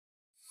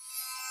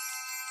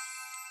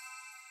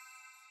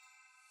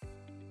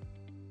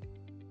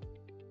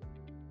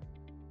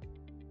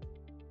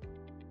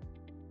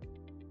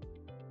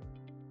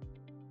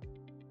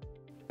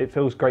It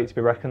feels great to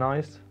be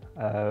recognised.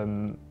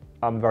 I'm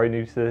very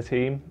new to the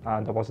team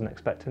and I wasn't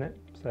expecting it,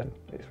 so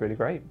it's really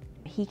great.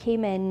 He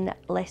came in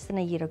less than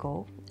a year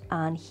ago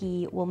and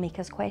he will make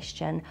us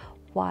question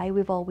why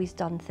we've always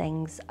done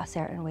things a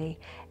certain way.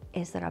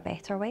 Is there a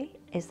better way?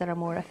 Is there a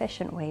more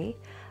efficient way?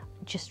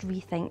 Just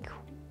rethink,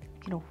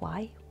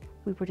 why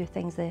we would do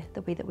things the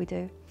way that we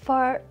do.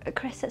 For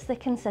Chris, it's the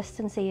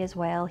consistency as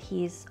well.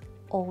 He's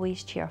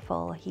always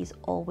cheerful, he's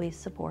always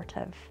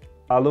supportive.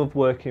 I love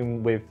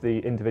working with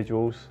the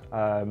individuals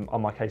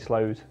on my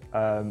caseload.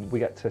 We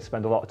get to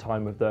spend a lot of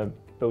time with them,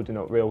 building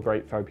up real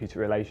great therapeutic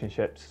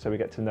relationships, so we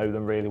get to know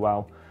them really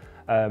well.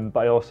 But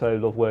I also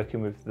love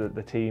working with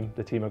the team.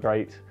 The team are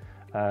great.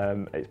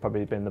 It's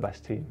probably been the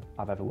best team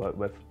I've ever worked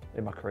with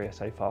in my career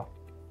so far.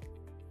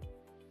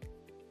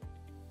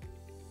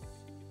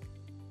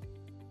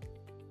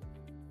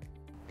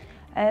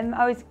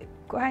 I was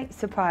quite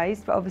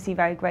surprised, but obviously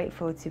very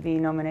grateful to be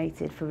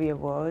nominated for the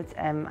award.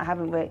 I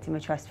haven't worked in the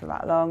trust for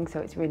that long,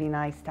 so it's really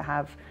nice to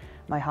have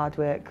my hard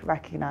work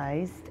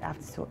recognised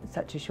after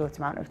such a short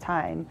amount of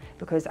time,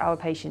 because our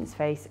patients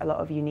face a lot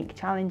of unique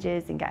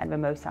challenges in getting the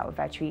most out of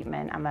their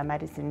treatment and their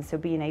medicine, so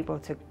being able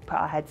to put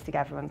our heads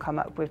together and come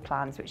up with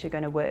plans which are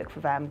going to work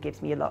for them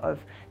gives me a lot of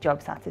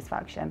job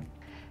satisfaction.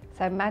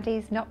 So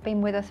Maddie's not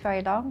been with us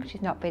very long,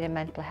 she's not been in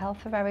mental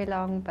health for very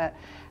long, but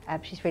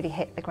she's really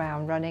hit the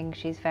ground running.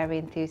 She's very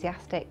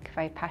enthusiastic,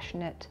 very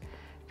passionate,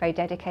 very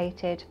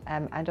dedicated,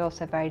 and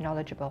also very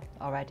knowledgeable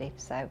already.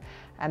 So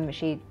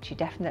she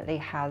definitely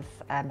has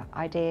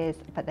ideas,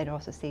 but then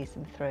also sees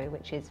them through,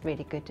 which is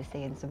really good to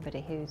see in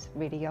somebody who's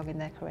really young in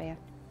their career.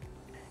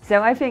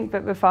 So I think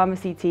that the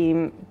pharmacy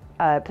team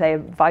play a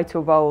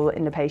vital role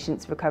in the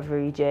patient's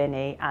recovery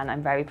journey, and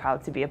I'm very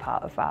proud to be a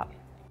part of that.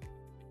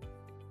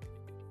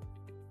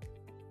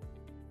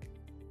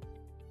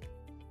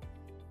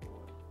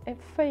 It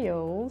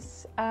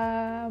feels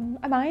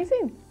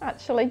amazing,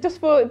 actually, just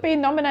for being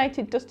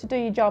nominated just to do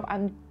your job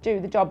and do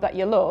the job that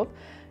you love.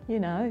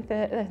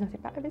 There's nothing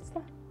better, is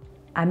there?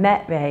 I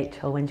met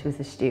Rachel when she was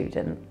a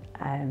student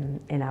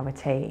in our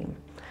team,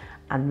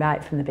 and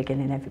right from the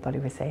beginning everybody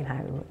was saying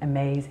how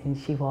amazing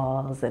she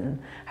was and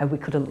how we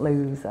couldn't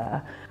lose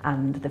her,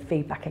 and the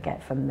feedback I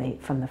get from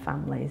the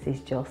families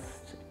is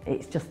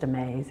it's just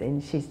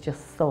amazing. She's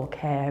just so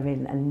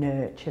caring and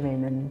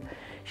nurturing, and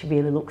she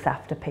really looks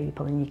after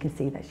people, and you can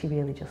see that she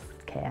really just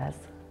cares.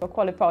 I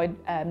qualified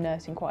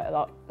nursing quite a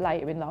lot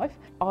later in life.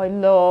 I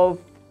love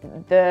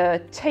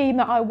the team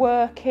that I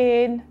work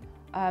in.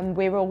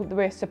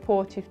 We're a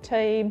supportive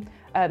team.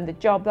 The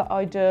job that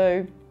I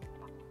do,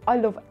 I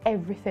love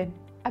everything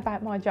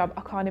about my job.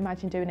 I can't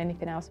imagine doing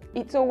anything else.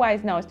 It's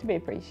always nice to be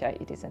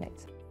appreciated, isn't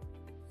it?